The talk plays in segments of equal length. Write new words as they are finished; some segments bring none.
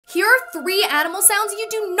Here are 3 animal sounds you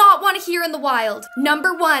do not want to hear in the wild.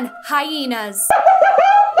 Number 1, hyenas.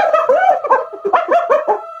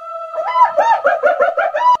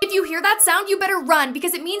 If you hear that sound, you better run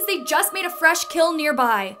because it means they just made a fresh kill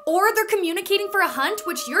nearby. Or they're communicating for a hunt,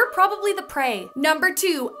 which you're probably the prey. Number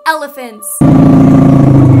 2, elephants.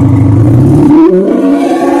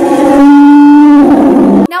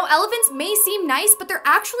 Now, elephants may seem nice, but they're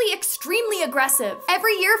actually extremely aggressive.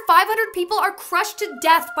 Every year, 500 people are crushed to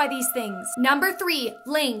death by these things. Number 3,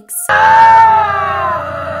 lynx.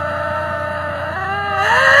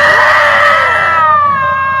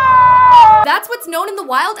 That's what's known in the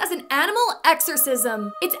wild as an animal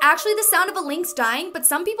exorcism. It's actually the sound of a lynx dying, but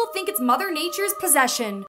some people think it's Mother Nature's possession.